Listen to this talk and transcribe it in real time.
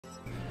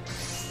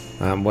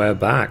And we're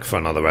back for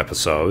another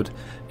episode.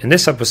 In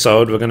this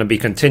episode, we're going to be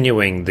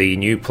continuing the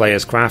New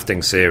Players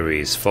Crafting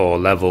series for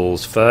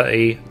levels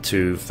 30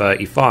 to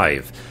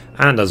 35.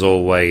 And as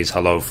always,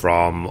 hello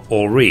from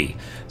Ori.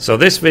 So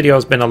this video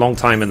has been a long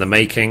time in the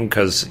making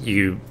because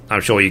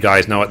I'm sure you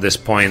guys know at this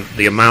point,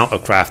 the amount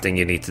of crafting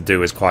you need to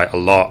do is quite a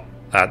lot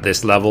at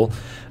this level.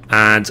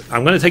 And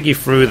I'm going to take you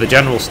through the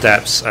general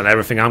steps and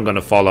everything I'm going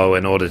to follow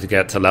in order to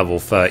get to level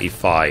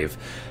 35.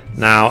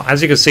 Now,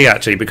 as you can see,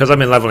 actually, because I've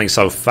been leveling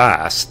so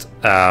fast,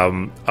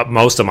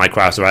 most of my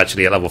crafts are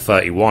actually at level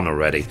 31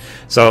 already.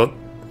 So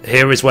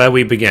here is where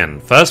we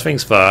begin. First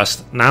things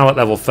first, now at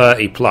level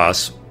 30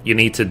 plus, you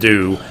need to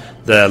do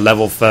the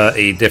level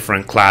 30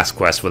 different class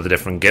quests for the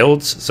different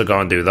guilds, so go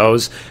and do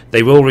those.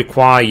 They will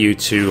require you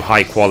to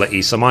high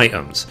quality some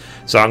items.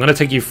 So I'm going to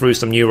take you through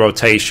some new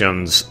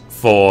rotations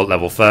for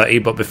level 30,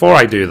 but before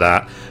I do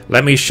that,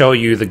 let me show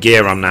you the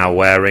gear I'm now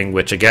wearing,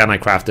 which again I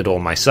crafted all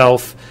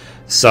myself.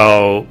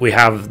 So we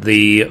have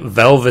the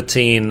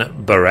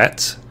Velveteen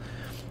Beret,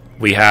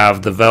 we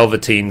have the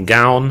Velveteen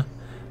Gown,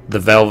 the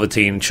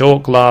Velveteen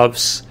Chalk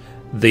Gloves,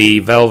 the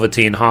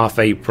Velveteen Half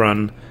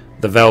Apron,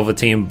 the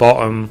Velveteen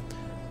Bottom,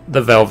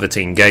 the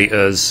Velveteen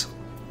Gaiters.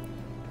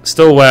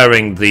 Still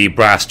wearing the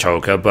Brass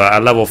Choker, but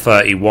at level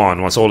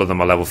 31, once all of them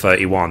are level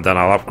 31, then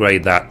I'll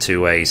upgrade that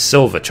to a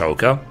Silver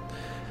Choker,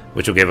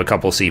 which will give a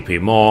couple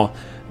CP more.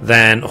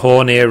 Then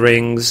Horn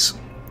Earrings,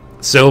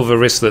 Silver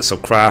Wristlets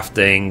of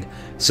Crafting,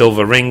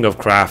 Silver Ring of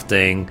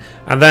Crafting,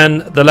 and then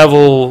the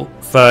level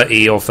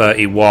 30 or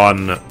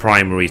 31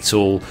 primary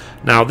tool.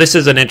 Now this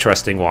is an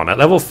interesting one. At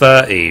level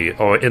 30,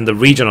 or in the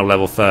region of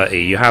level 30,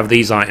 you have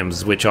these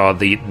items which are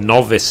the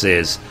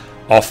Novice's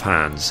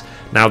Offhands.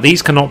 Now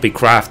these cannot be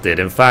crafted.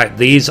 In fact,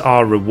 these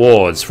are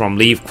rewards from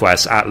leave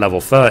quests at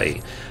level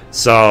 30.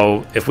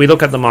 So if we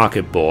look at the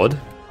market board,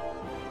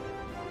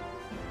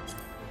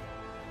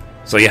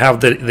 so you have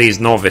these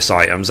novice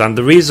items, and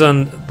the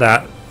reason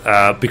that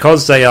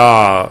because they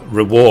are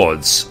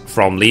rewards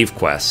from leave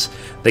quests,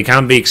 they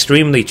can be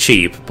extremely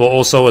cheap, but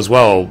also as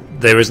well,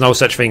 there is no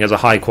such thing as a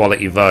high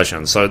quality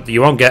version. So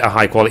you won't get a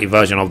high quality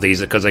version of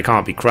these because they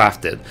can't be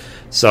crafted.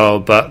 So,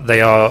 but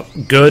they are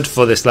good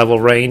for this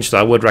level range, so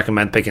I would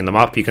recommend picking them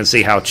up. You can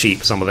see how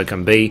cheap some of them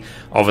can be.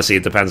 Obviously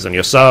it depends on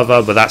your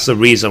server, but that's the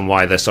reason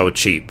why they're so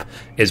cheap,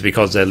 is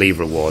because they're leave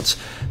rewards.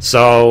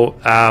 So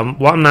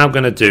what I'm now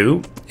going to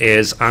do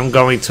is I'm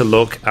going to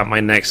look at my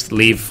next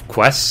leave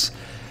quests.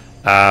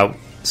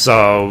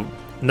 So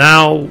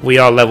now we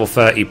are level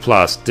 30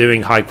 plus.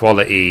 Doing high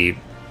quality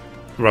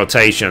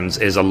rotations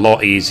is a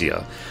lot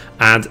easier.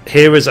 And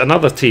here is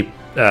another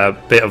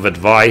bit of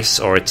advice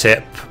or a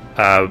tip,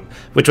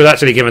 which was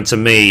actually given to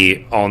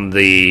me on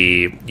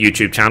the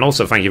YouTube channel,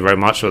 so thank you very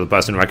much for the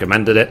person who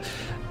recommended it.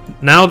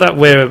 Now that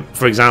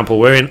for example,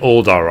 we're in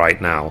Uldar right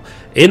now.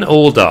 In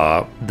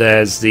Uldar,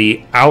 there's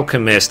the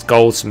Alchemist,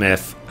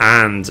 Goldsmith,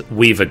 and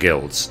Weaver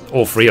guilds,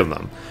 all three of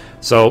them.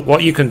 So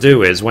what you can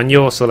do is, when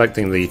you're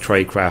selecting the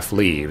Tradecraft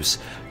leaves,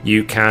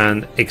 you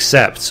can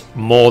accept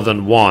more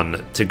than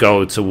one to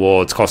go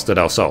towards Costa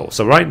del Sol.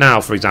 So right now,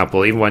 for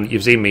example, even when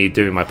you've seen me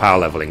doing my power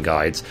leveling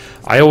guides,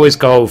 I always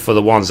go for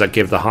the ones that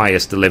give the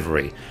highest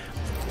delivery.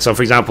 So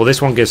for example,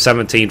 this one gives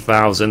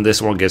 17,000,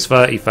 this one gives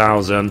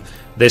 30,000,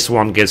 this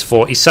one gives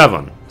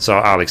 47. So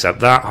I'll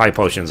accept that. High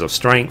Potions of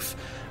Strength.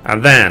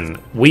 And then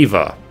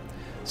Weaver.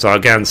 So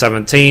again,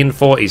 17,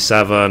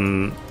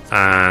 47,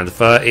 and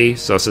 30,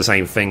 so it's the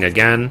same thing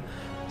again.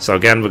 So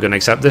again, we're going to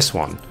accept this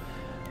one.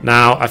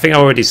 Now, I think I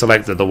already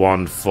selected the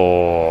one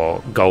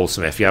for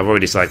Goldsmith. Yeah, I've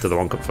already selected the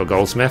one for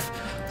Goldsmith.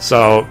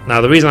 So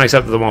now the reason I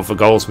accepted the one for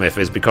Goldsmith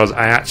is because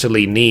I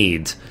actually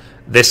need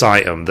this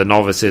item, the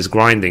Novice's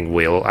Grinding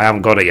Wheel. I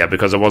haven't got it yet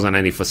because there wasn't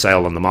any for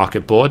sale on the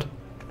market board.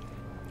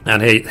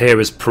 And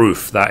here is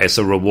proof that it's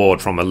a reward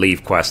from a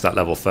leave quest at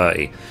level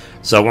 30.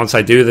 So once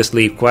I do this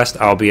leave quest,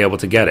 I'll be able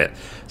to get it.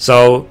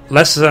 So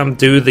let's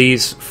do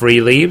these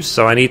 3 leaves.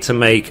 So I need to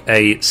make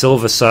a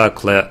Silver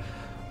Circlet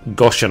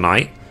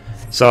Goshenite.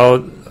 So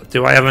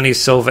do I have any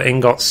silver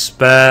ingots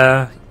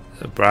spare?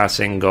 Brass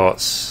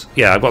ingots.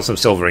 Yeah, I've got some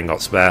silver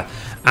ingots spare.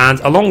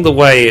 And along the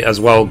way as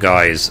well,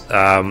 guys,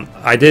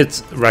 I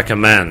did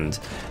recommend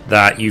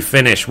that you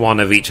finish one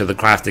of each of the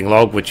crafting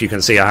log, which you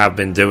can see I have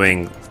been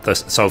doing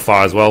so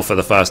far as well for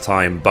the first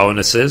time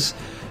bonuses.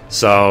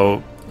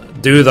 So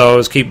do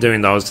those, keep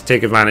doing those to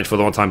take advantage for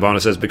the one-time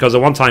bonuses, because the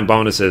one-time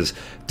bonuses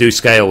do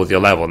scale with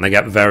your level and they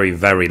get very,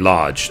 very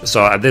large.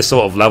 So at this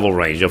sort of level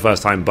range, your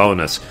first-time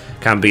bonus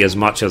can be as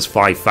much as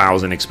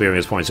 5,000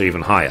 experience points or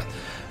even higher.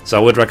 So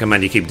I would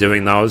recommend you keep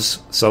doing those.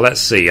 So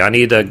let's see, I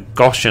need a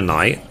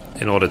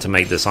Goshenite in order to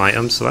make this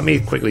item. So let me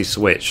quickly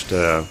switch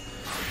to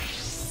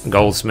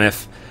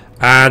Goldsmith.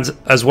 And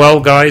as well,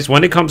 guys,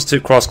 when it comes to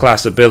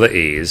cross-class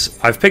abilities,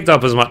 I've picked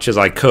up as much as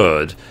I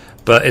could,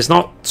 but it's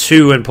not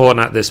too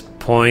important at this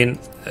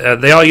point.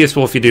 They are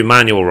useful if you do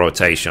manual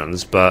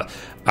rotations, but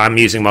I'm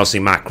using mostly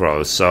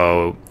macros.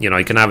 So, you know,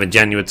 you can have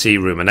Ingenuity,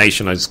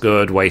 Rumination is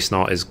good, Waste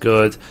Not is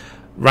good.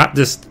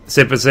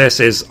 Rapticipicis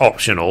is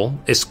optional.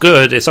 It's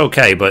good, it's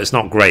okay, but it's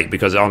not great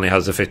because it only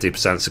has a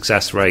 50%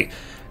 success rate.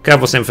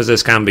 Careful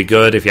Synthesis can be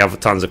good if you have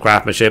tons of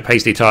craftsmanship.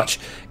 Hasty Touch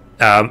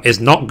is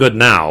not good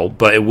now,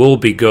 but it will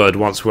be good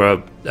once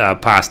we're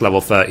past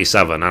level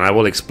 37, and I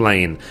will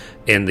explain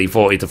in the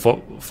 40 to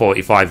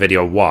 45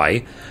 video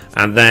why.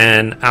 And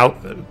then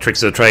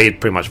Tricks of the Trade,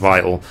 pretty much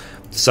vital.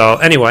 So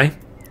anyway,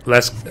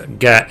 let's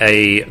get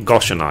a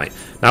Goshenite.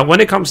 Now,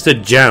 when it comes to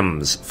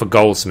gems for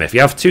Goldsmith,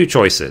 you have two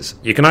choices.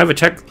 You can either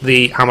check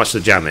how much the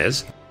gem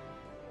is.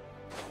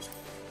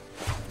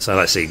 So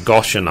let's see,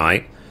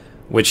 Goshenite,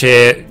 which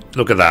here,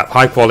 look at that,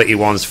 high quality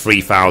ones,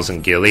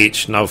 3,000 gil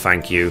each. No,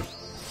 thank you.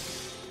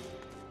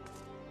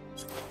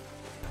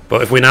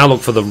 But if we now look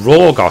for the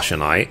raw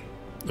Goshenite,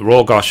 the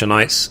raw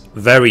Goshenites,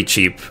 very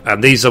cheap,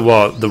 and these are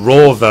what the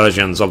raw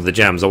versions of the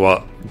gems are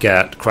what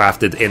get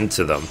crafted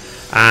into them.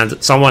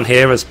 And someone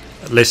here has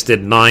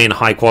listed 9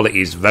 high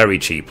qualities very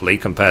cheaply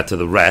compared to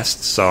the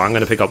rest, so I'm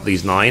going to pick up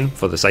these 9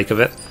 for the sake of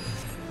it,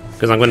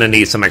 because I'm going to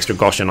need some extra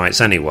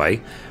Goshenites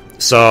anyway.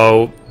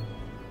 So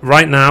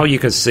right now you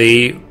can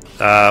see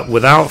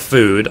without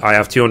food I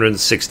have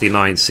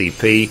 269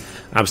 CP.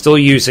 I'm still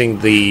using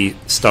the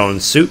stone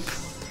soup,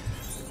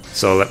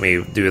 so let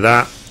me do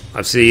that.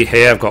 I see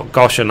here I've got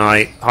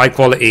Goshenite, high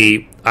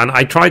quality, and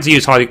I tried to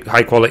use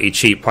high quality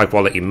cheap, high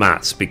quality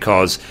mats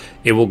because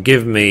it will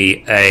give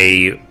me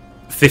a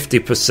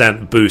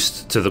 50%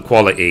 boost to the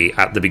quality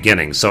at the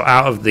beginning. So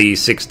out of the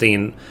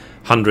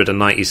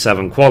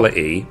 1697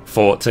 quality,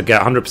 to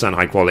get 100%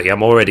 high quality,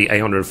 I'm already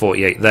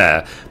 848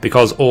 there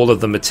because all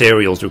of the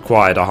materials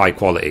required are high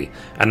quality,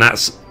 and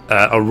that's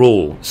a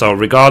rule. So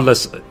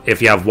regardless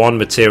if you have 1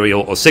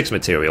 material or 6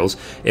 materials,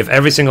 if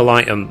every single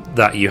item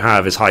that you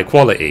have is high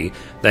quality,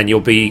 then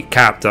you'll be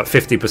capped at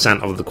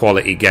 50% of the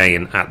quality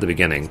gain at the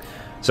beginning.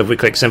 So if we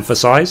click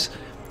Synthesize,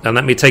 and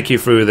let me take you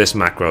through this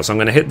macro. So I'm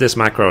going to hit this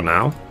macro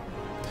now,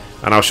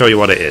 and I'll show you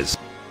what it is.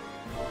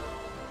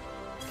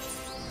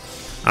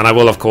 And I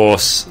will, of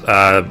course,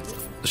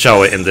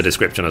 show it in the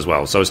description as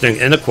well. So it's doing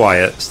Inner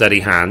Quiet,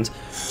 Steady Hand,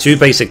 2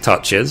 basic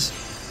touches,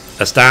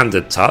 a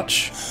standard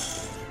touch,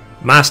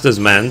 Master's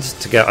Mend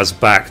to get us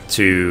back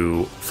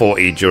to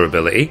 40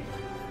 durability,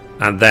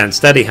 and then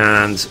Steady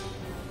Hand,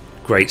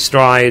 Great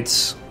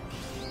Strides,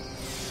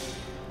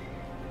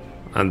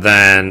 and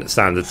then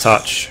Standard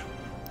Touch.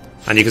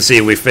 And you can see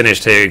we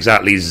finished here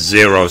exactly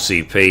 0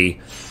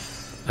 CP,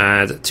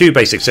 and 2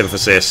 basic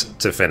Synthesis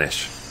to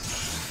finish.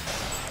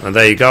 And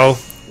there you go,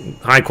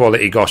 high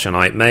quality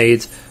Goshenite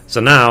made.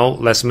 So now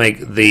let's make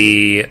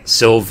the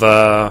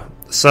silver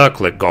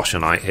circlet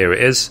Goshenite. Here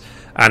it is.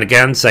 And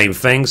again, same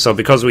thing. So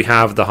because we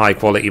have the high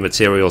quality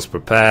materials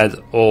prepared,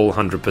 all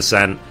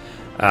 100%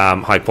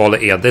 high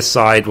quality at this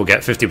side, we'll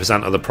get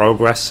 50% of the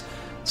progress.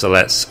 So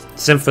let's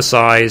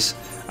synthesize.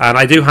 And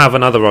I do have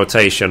another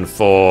rotation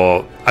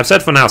for, I've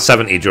said for now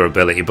 70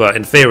 durability, but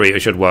in theory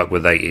it should work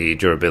with 80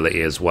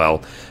 durability as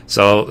well.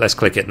 So let's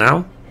click it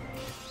now.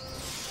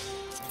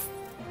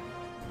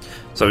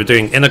 So we're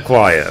doing Inner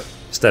Quiet,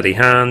 Steady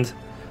Hand,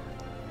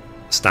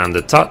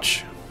 Standard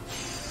Touch,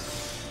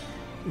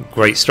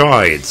 Great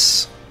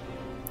Strides,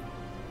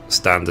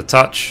 Standard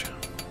Touch,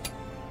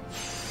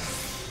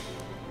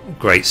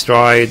 Great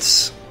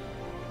Strides,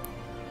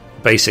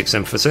 Basic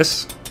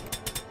Synthesis,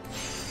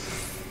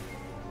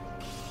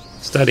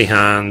 Steady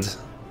Hand,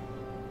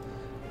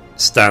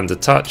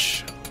 Standard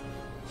Touch,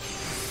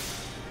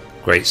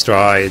 Great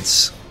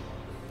Strides,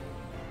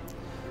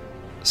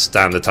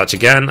 Standard Touch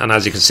again, and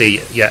as you can see,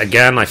 yet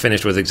again, I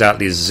finished with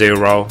exactly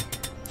 0.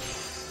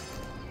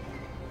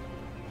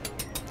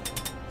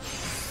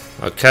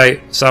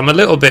 Okay, so I'm a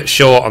little bit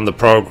short on the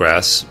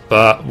progress,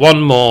 but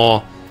 1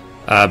 more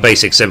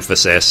basic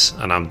synthesis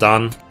and I'm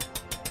done.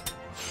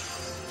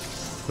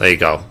 There you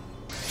go,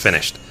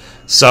 finished.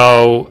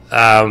 So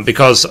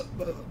because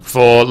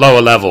for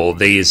lower level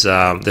this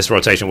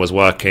rotation was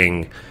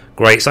working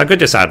great, so I could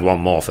just add 1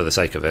 more for the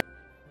sake of it.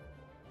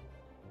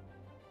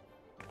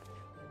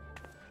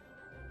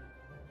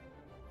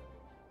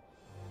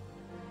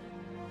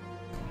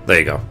 There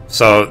you go.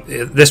 So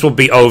this will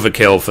be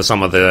overkill for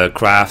some of the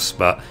crafts,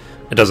 but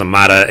it doesn't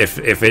matter if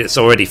it's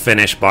already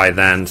finished by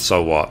then.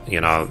 So what? You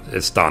know,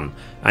 it's done.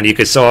 And you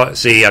can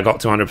see I got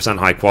 200%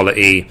 high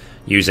quality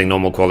using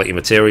normal quality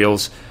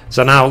materials.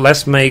 So now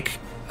let's make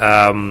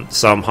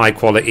some high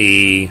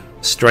quality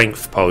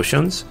strength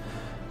potions.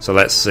 So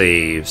let's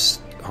see,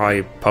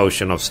 high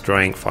potion of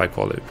strength, high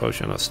quality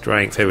potion of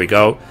strength. Here we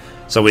go.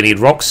 So we need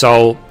rock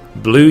salt,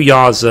 blue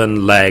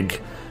yarzen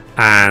leg,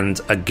 and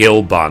a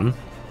gill bun.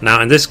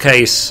 Now in this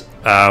case,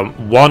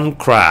 1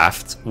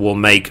 craft will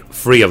make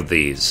 3 of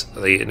these.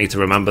 You need to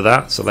remember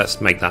that, so let's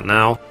make that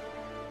now.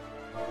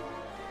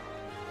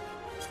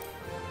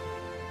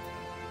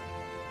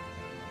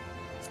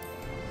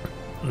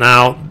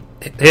 Now,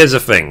 here's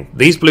the thing.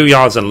 These blue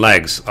yards and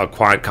legs are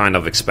quite kind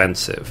of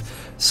expensive.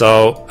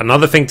 So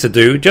another thing to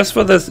do, just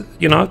for this,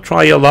 you know,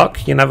 try your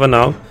luck, you never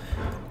know.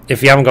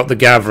 If you haven't got the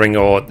gathering,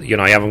 or you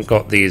know, you haven't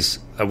got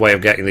a way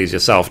of getting these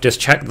yourself, just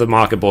check the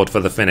market board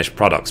for the finished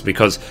products,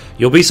 because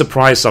you'll be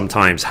surprised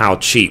sometimes how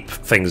cheap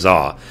things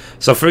are.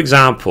 So for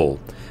example,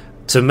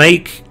 to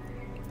make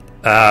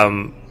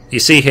you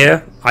see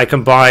here, I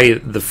can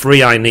buy the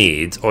 3 I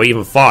need, or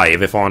even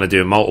 5 if I want to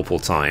do it multiple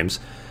times,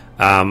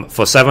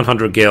 for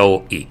 700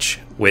 gil each,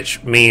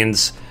 which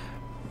means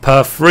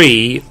per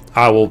 3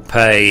 I will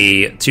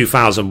pay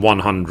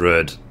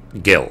 2,100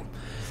 gil.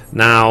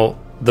 Now,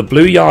 the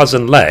blue yards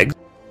and leg,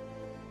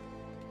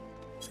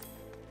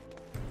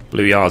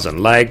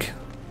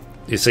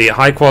 you see,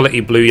 high quality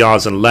blue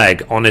yards and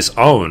leg on its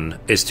own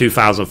is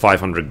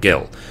 2,500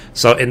 gil.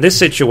 So in this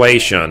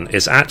situation,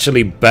 it's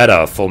actually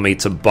better for me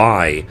to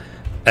buy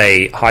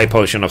a high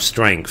potion of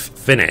strength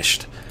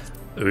finished.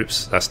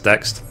 Oops, that's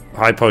Dex.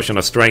 High potion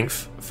of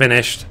strength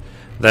finished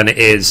than it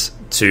is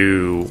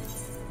to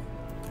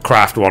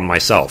craft one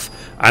myself.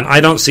 And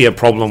I don't see a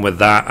problem with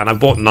that. And I've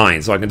bought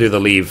 9, so I can do the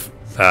leave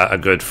a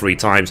good 3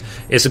 times.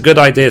 It's a good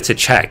idea to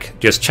check.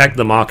 Just check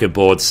the market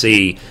board,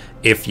 see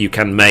if you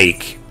can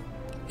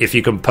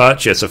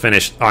purchase a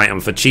finished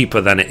item for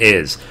cheaper than it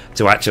is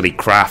to actually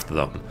craft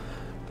them.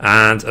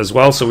 And as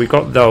well, so we've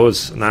got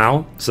those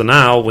now. So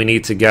now we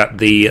need to get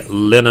the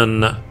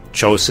linen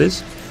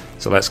choses.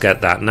 So let's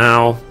get that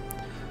now.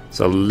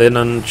 So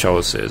linen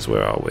choses,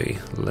 where are we?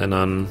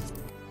 Linen.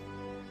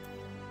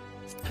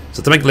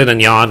 So to make linen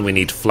yarn, we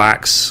need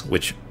flax,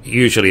 which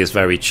usually is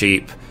very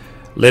cheap.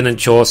 Linen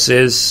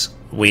choses,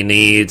 we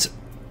need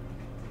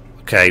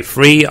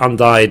 3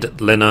 undyed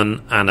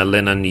linen and a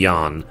linen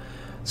yarn.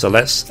 So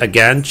let's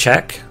again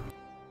check.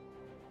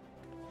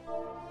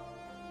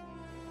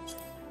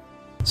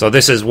 So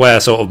this is where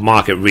sort of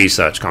market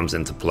research comes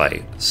into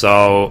play.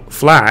 So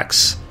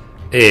flax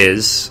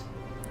is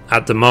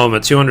at the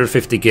moment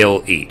 250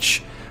 gil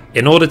each.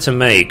 In order to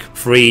make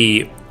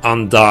 3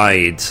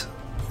 undyed,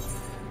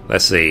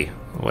 let's see,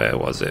 where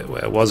was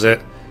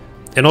it?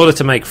 In order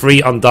to make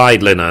 3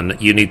 undyed linen,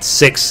 you need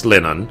 6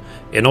 linen.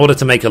 In order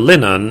to make a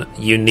linen,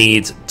 you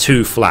need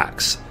 2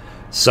 flax.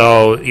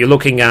 So you're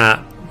looking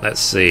at, let's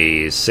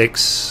see,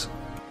 6,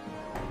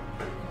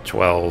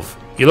 12.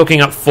 You're looking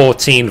at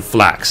 14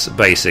 flax,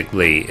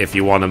 basically, if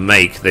you want to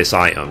make this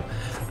item.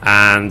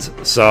 And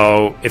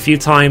so if you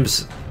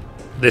times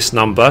this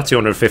number,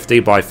 250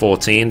 by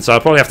 14, so I'll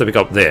probably have to pick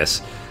up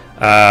this.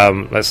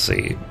 Let's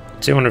see,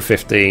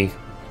 250.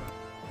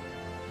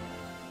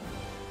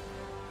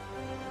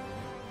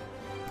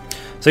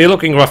 So you're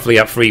looking roughly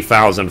at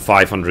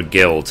 3,500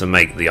 gil to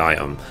make the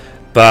item.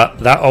 But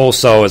that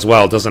also, as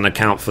well, doesn't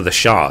account for the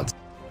shards.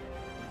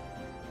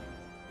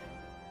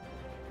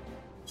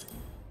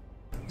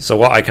 So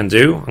what I can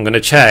do, I'm going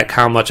to check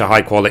how much a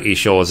high quality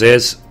shores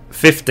is.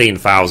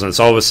 15,000.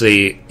 So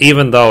obviously,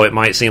 even though it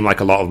might seem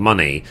like a lot of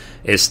money,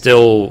 it's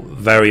still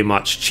very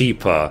much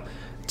cheaper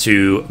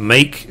to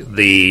make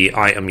the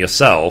item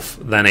yourself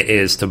than it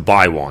is to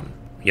buy one.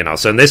 You know,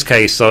 so in this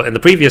case, so in the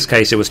previous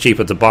case, it was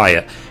cheaper to buy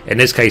it. In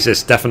this case,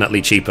 it's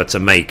definitely cheaper to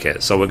make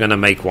it. So we're going to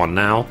make one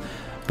now.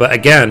 But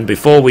again,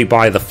 before we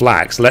buy the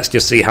flax, let's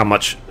just see how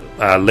much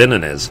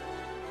linen is.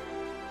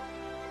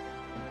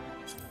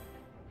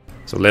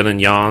 So linen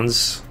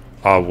yarns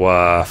are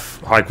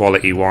worth high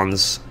quality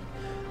ones.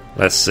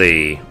 Let's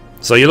see.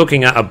 So you're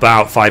looking at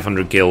about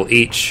 500 gil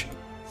each.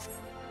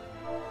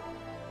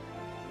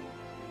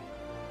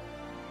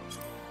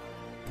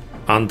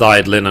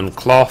 Undyed linen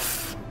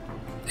cloth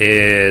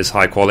is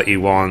high quality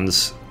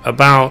ones,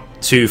 about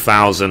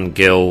 2,000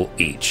 gil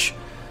each.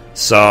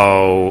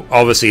 So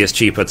obviously it's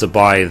cheaper to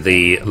buy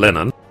the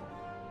linen.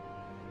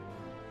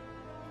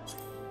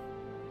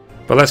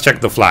 But let's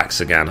check the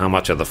flax again. How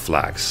much are the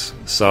flax?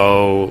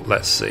 So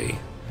let's see.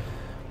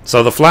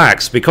 So the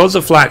flax, because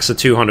the flax are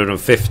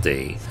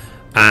 250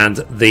 and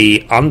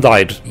the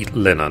undyed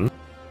linen,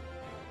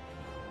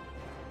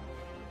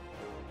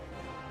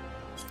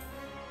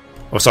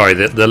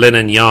 the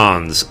linen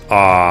yarns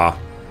are,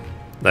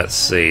 let's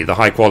see, the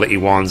high quality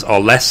ones are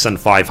less than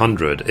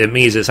 500. It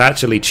means it's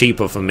actually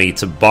cheaper for me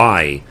to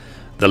buy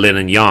the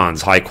linen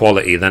yarns high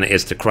quality than it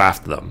is to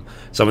craft them.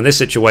 So in this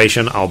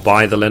situation, I'll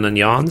buy the linen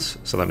yarns.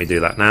 So let me do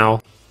that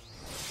now.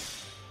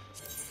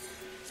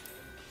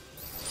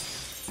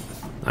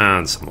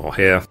 And some more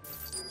here.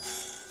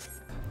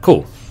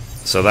 Cool.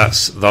 So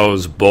that's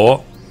those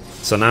bought.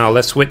 So now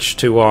let's switch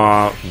to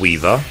our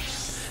weaver.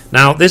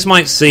 Now, this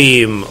might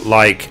seem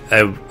like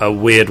a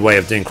weird way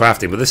of doing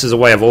crafting, but this is a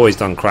way I've always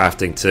done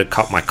crafting to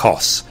cut my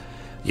costs.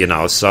 You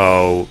know,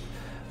 so,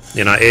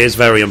 you know, it is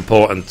very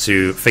important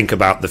to think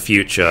about the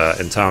future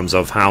in terms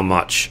of how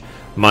much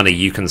money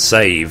you can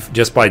save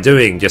just by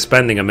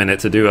spending a minute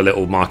to do a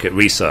little market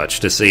research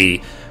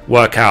to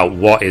work out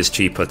what is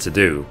cheaper to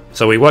do.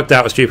 So we worked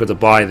out it's cheaper to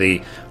buy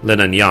the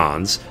linen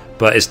yarns,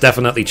 but it's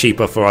definitely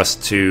cheaper for us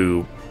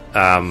to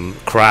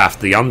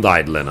craft the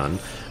undyed linen.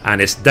 And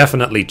it's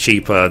definitely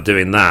cheaper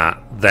doing that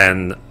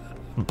than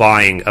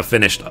buying a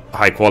finished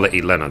high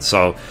quality linen.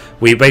 So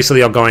we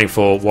basically are going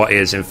for what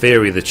is in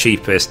theory the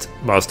cheapest,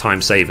 most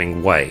time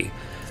saving way.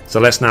 So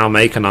let's now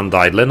make an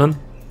undyed linen.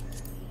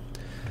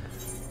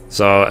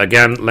 So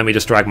again, let me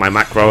just drag my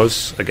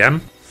macros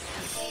again.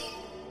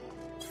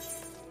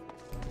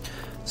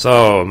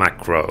 So,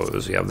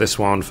 macros. We have this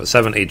one for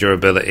 70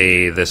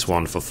 durability, this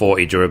one for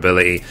 40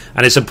 durability.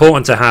 And it's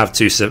important to have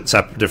two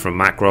separate different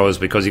macros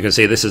because you can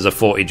see this is a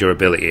 40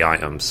 durability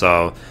item.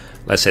 So,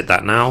 let's hit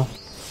that now.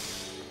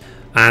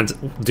 And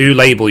do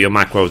label your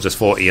macros as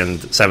 40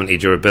 and 70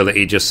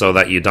 durability just so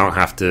that you don't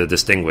have to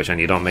distinguish and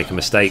you don't make a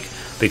mistake.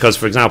 Because,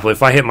 for example,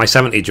 if I hit my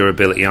 70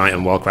 durability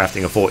item while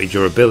crafting a 40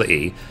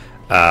 durability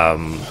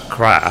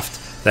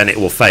craft, then it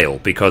will fail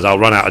because I'll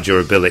run out of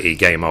durability,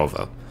 game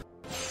over.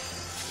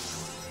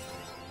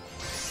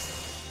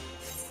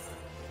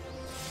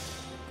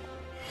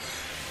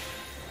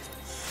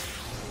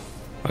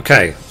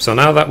 Okay, so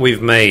now that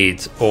we've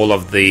made all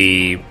of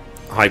the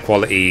high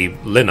quality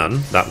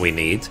linen that we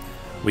need,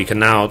 we can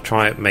now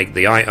try and make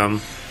the item.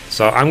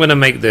 So I'm going to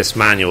make this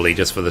manually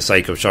just for the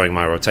sake of showing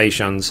my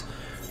rotations.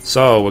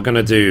 So we're going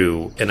to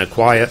do inner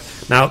quiet.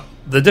 Now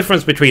the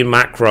difference between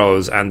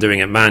macros and doing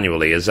it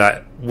manually is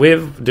that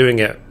with doing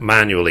it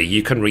manually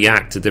you can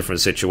react to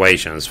different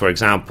situations. For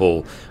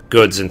example,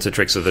 goods into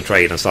tricks of the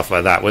trade and stuff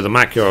like that. With a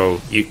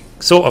macro you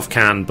sort of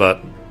can,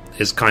 but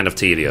it's kind of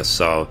tedious.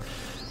 So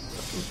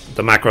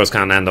the macros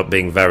can end up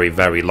being very,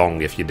 very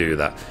long if you do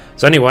that.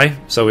 So anyway,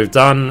 so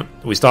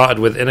we started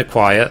with inner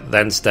quiet,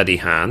 then steady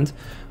hand.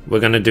 We're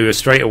going to do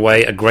straight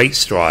away a great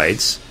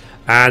strides.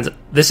 And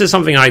this is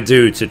something I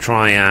do to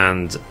try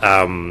and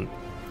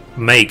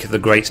make the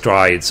great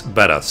strides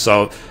better.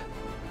 So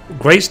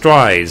great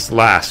strides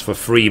last for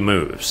 3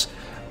 moves.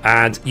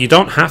 And you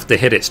don't have to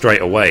hit it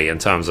straight away in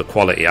terms of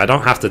quality. I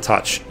don't have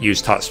to use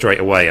touch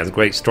straight away and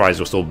great strides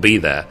will still be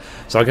there.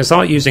 So I can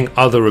start using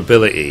other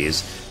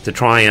abilities to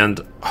try and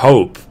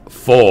hope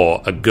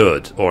for a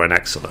good or an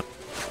excellent.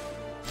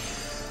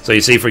 So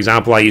you see, for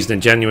example, I used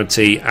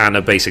Ingenuity and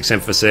a basic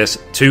synthesis,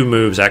 2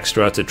 moves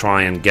extra to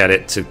try and get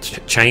it to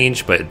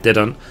change, but it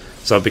didn't.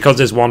 So because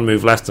there's 1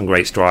 move less than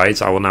great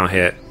strides, I will now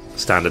hit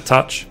standard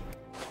touch.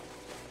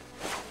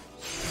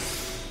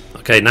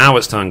 Okay, now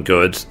it's turned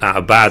good at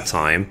a bad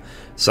time.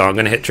 So I'm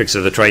going to hit Tricks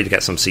of the Trade to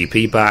get some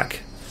CP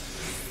back.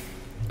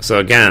 So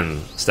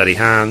again, steady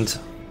hand,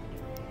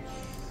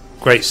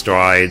 great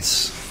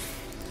strides,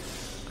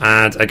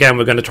 and again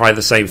we're going to try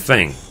the same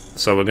thing.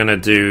 So we're going to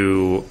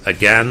do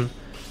again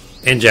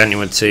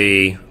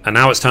Ingenuity, and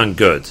now it's turned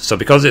good. So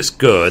because it's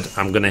good,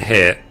 I'm going to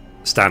hit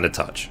standard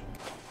touch.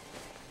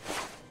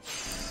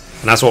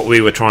 And that's what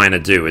we were trying to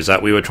do, is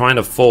that we were trying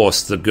to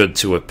force the good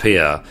to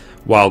appear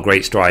while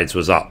great strides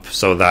was up,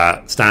 so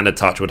that standard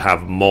touch would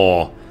have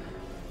more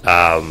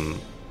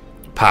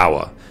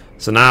power.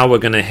 So now we're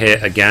going to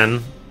hit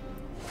again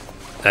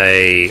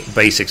a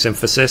basic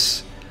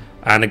synthesis,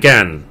 and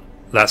again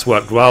that's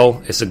worked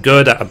well. It's a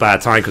good at a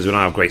bad time because we don't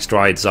have great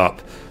strides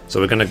up. So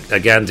we're going to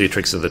again do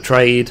Tricks of the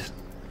Trade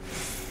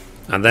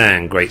and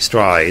then great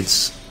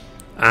strides.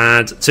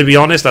 And to be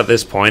honest, at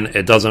this point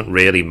it doesn't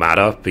really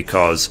matter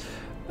because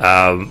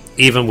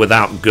even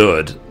without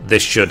good,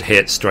 this should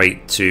hit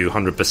straight to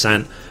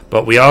 100%.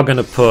 But we are going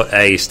to put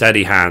a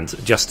steady hand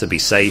just to be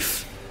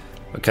safe.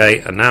 Okay,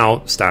 and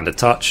now standard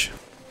touch.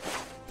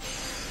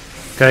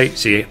 Okay,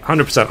 see,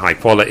 100% high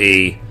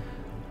quality,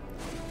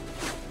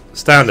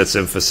 standard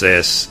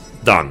synthesis,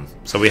 done.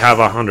 So we have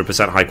a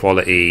 100% high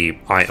quality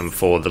item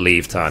for the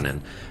leave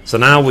turn-in. So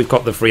now we've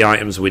got the 3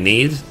 items we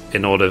need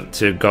in order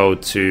to go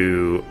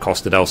to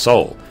Costa del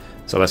Sol.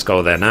 So let's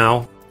go there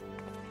now.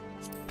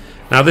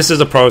 Now this is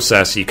a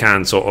process you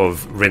can sort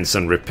of rinse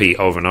and repeat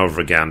over and over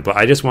again, but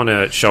I just want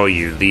to show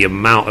you the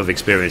amount of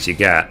experience you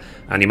get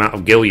and the amount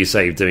of gil you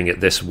save doing it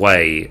this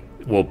way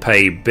will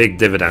pay big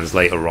dividends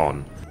later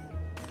on.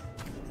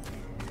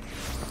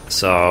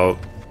 So,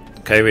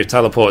 okay, we've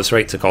teleported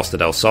straight to Costa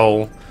del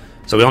Sol.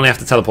 So we only have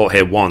to teleport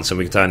here once and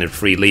we can turn in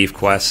 3 leave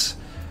quests.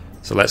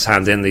 So let's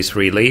hand in these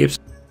 3 leaves.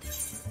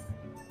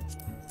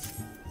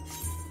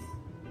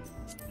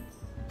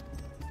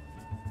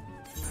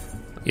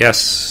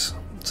 Yes.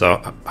 So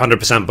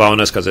 100%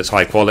 bonus because it's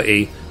high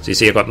quality. So you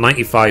see I've got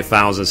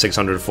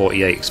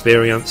 95,648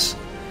 experience.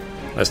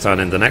 Let's turn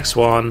in the next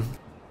one.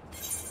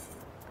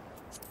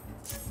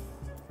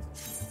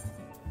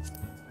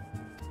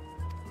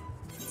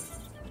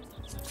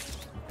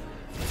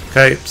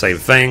 Okay, same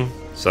thing.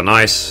 So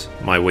nice.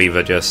 My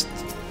Weaver just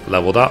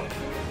leveled up.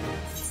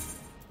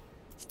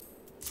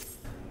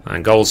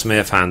 And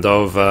Goldsmith, hand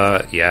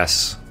over.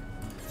 Yes.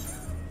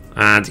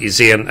 And you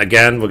see,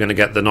 again, we're going to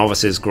get the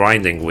Novice's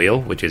Grinding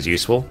Wheel, which is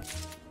useful.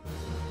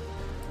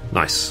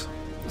 Nice.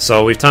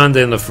 So we've turned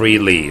in the 3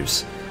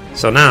 leaves.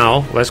 So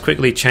now, let's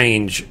quickly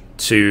change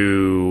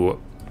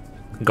to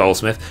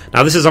Goldsmith.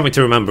 Now, this is something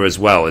to remember as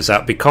well, is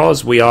that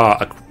because we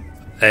are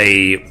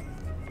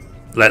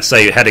let's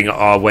say, heading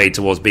our way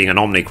towards being an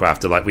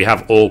Omnicrafter, like we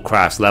have all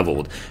crafts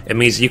leveled, it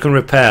means you can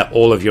repair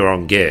all of your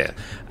own gear.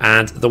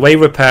 And the way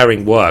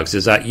repairing works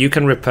is that you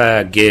can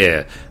repair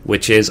gear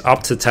which is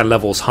up to 10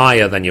 levels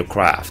higher than your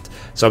craft.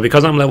 So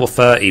because I'm level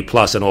 30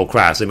 plus in all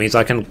crafts, it means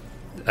I can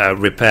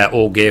repair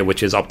all gear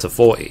which is up to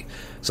 40.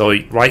 So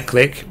right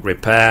click,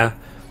 repair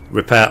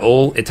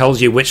all. It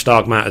tells you which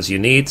dark matters you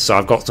need. So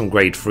I've got some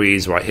grade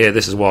 3s right here.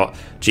 This is what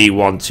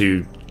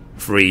G123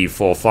 3,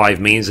 4, 5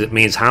 means. It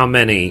means how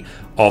many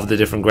of the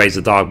different grades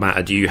of dark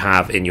matter do you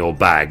have in your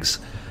bags.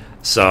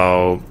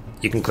 So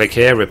you can click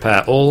here,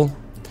 repair all,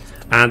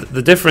 and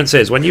the difference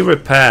is when you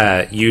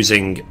repair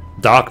using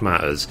dark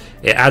matters,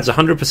 it adds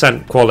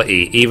 100%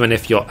 quality even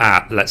if you're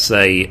at, let's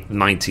say,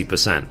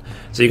 90%.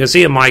 So you can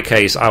see in my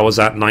case I was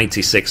at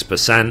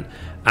 96%,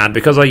 and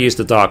because I used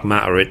the dark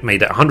matter it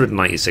made it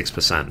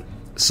 196%.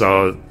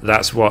 So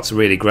that's what's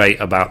really great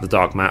about the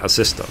dark matter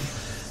system.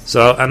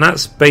 So, and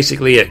that's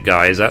basically it,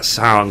 guys. That's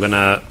how I'm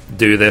gonna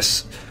do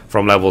this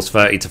from levels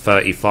 30 to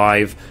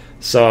 35.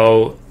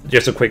 So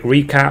just a quick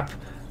recap: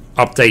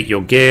 update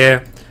your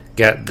gear,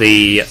 get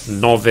the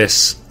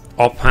novice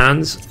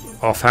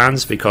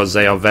offhands because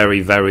they are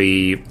very,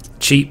 very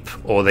cheap,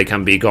 or they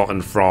can be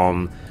gotten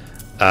from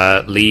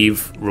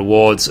leave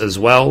rewards as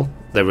well.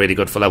 They're really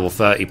good for level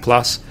 30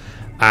 plus.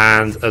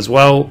 And as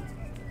well,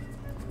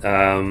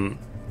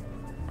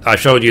 I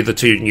showed you the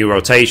 2 new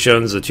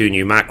rotations, the 2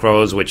 new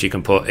macros, which you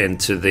can put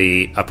into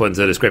the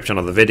description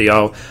of the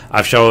video.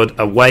 I've showed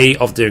a way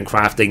of doing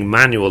crafting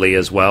manually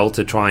as well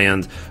to try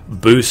and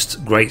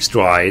boost great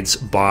strides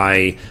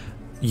by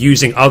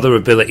using other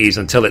abilities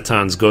until it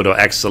turns good or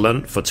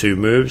excellent for 2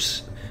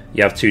 moves.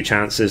 You have 2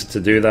 chances to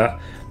do that.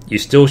 You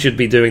still should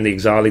be doing the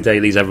Exali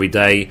dailies every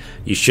day.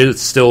 You should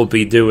still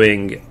be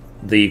doing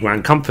the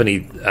Grand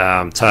Company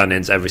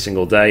turn-ins every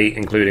single day,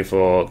 including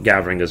for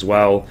gathering as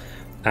well.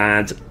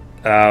 And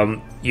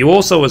you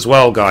also as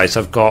well, guys,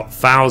 have got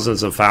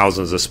thousands and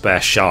thousands of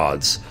spare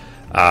shards,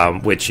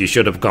 which you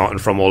should have gotten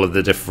from all of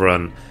the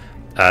different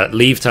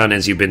leave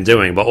turn-ins you've been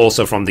doing, but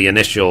also from the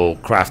initial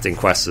crafting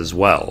quests as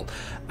well.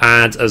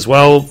 And as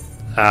well,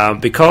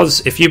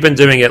 because if you've been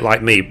doing it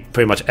like me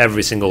pretty much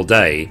every single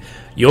day,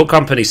 your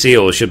company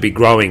seals should be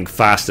growing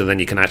faster than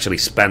you can actually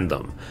spend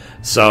them.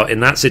 So in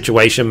that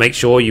situation, make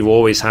sure you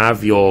always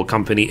have your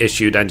company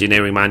issued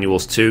engineering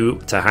manuals to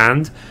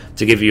hand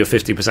to give you a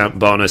 50%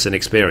 bonus in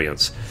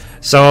experience.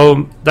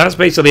 So that's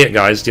basically it,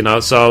 guys.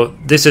 So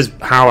this is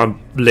how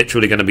I'm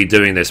literally going to be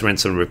doing this,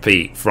 rinse and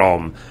repeat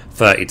from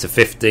 30 to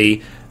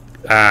 50,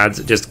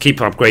 and just keep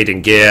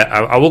upgrading gear.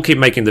 I will keep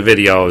making the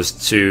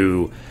videos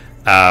to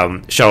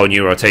show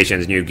new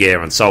rotations, new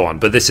gear, and so on,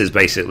 but this is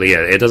basically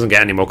it. It doesn't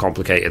get any more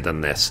complicated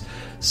than this.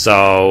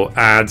 So,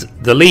 and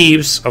the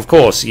leaves, of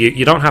course,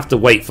 you don't have to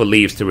wait for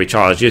leaves to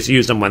recharge. Just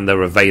use them when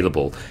they're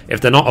available.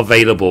 If they're not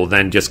available,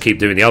 then just keep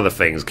doing the other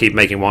things. Keep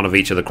making one of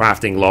each of the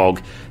crafting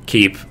log.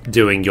 Keep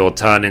doing your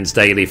turn-ins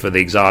daily for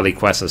the Exali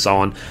quest and so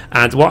on.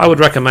 And what I would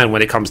recommend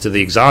when it comes to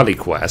the Exali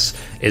quest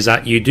is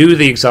that you do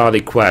the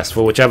Exali quest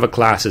for whichever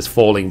class is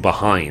falling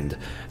behind.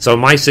 So in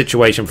my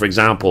situation, for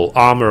example,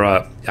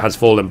 Armorer has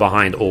fallen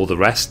behind all the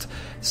rest.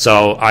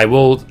 So I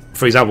will,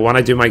 for example, when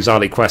I do my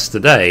Exali quests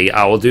today,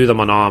 I will do them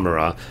on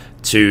Armorer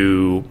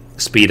to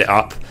speed it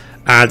up.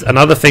 And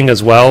another thing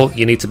as well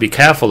you need to be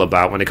careful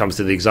about when it comes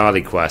to the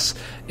Exali quests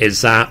is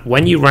that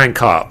when you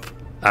rank up,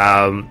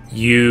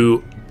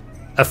 you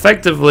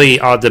effectively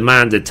are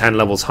demanded 10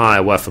 levels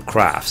higher worth of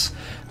crafts.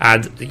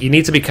 And you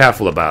need to be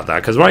careful about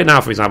that, because right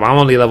now, for example, I'm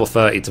only level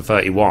 30 to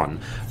 31,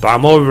 but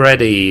I'm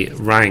already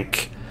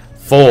rank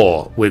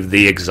 4 with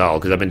the Exile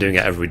because I've been doing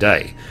it every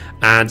day.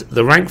 And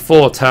the rank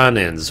 4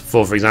 turn-ins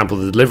for example,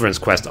 the Deliverance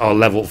quest are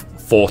level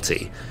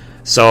 40.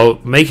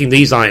 So making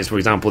these items, for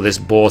example, this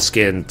boar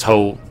skin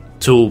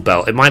tool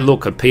belt, it might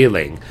look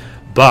appealing,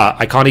 but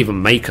I can't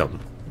even make them.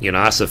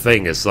 That's the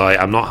thing. It's like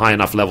I'm not high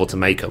enough level to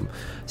make them.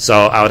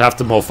 So I would have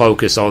to more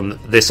focus on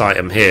this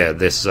item here,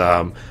 this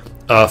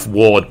Earth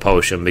Ward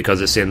potion, because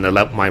it's in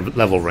my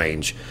level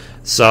range.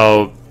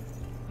 So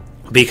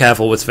be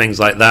careful with things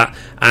like that.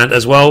 And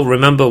as well,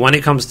 remember, when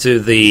it comes to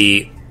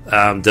the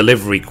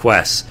delivery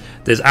quests,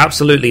 there's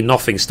absolutely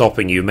nothing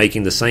stopping you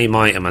making the same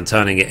item and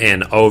turning it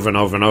in over and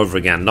over and over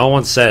again. No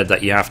one said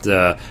that you have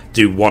to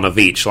do one of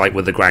each like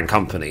with the Grand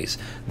Companies.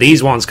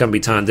 These ones can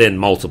be turned in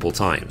multiple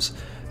times.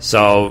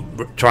 So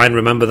try and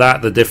remember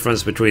that, the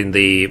difference between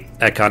the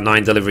Eckhart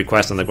 9 delivery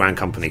quest and the Grand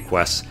Company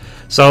quests.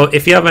 So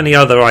if you have any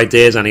other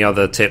ideas, any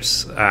other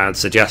tips and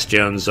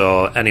suggestions,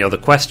 or any other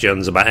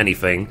questions about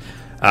anything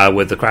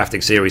with the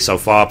crafting series so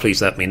far, please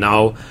let me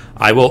know.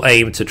 I will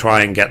aim to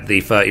try and get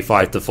the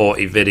 35 to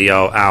 40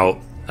 video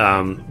out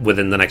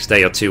within the next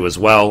day or 2 as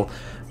well.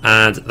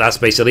 And that's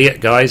basically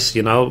it, guys.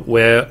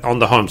 We're on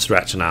the home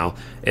stretch now.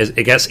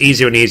 It gets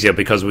easier and easier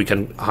because we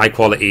can high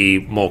quality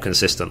more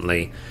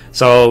consistently.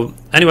 So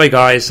anyway,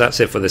 guys, that's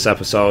it for this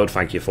episode.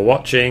 Thank you for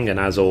watching, and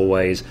as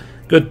always,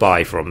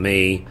 goodbye from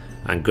me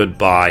and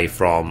goodbye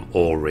from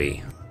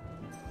Ori.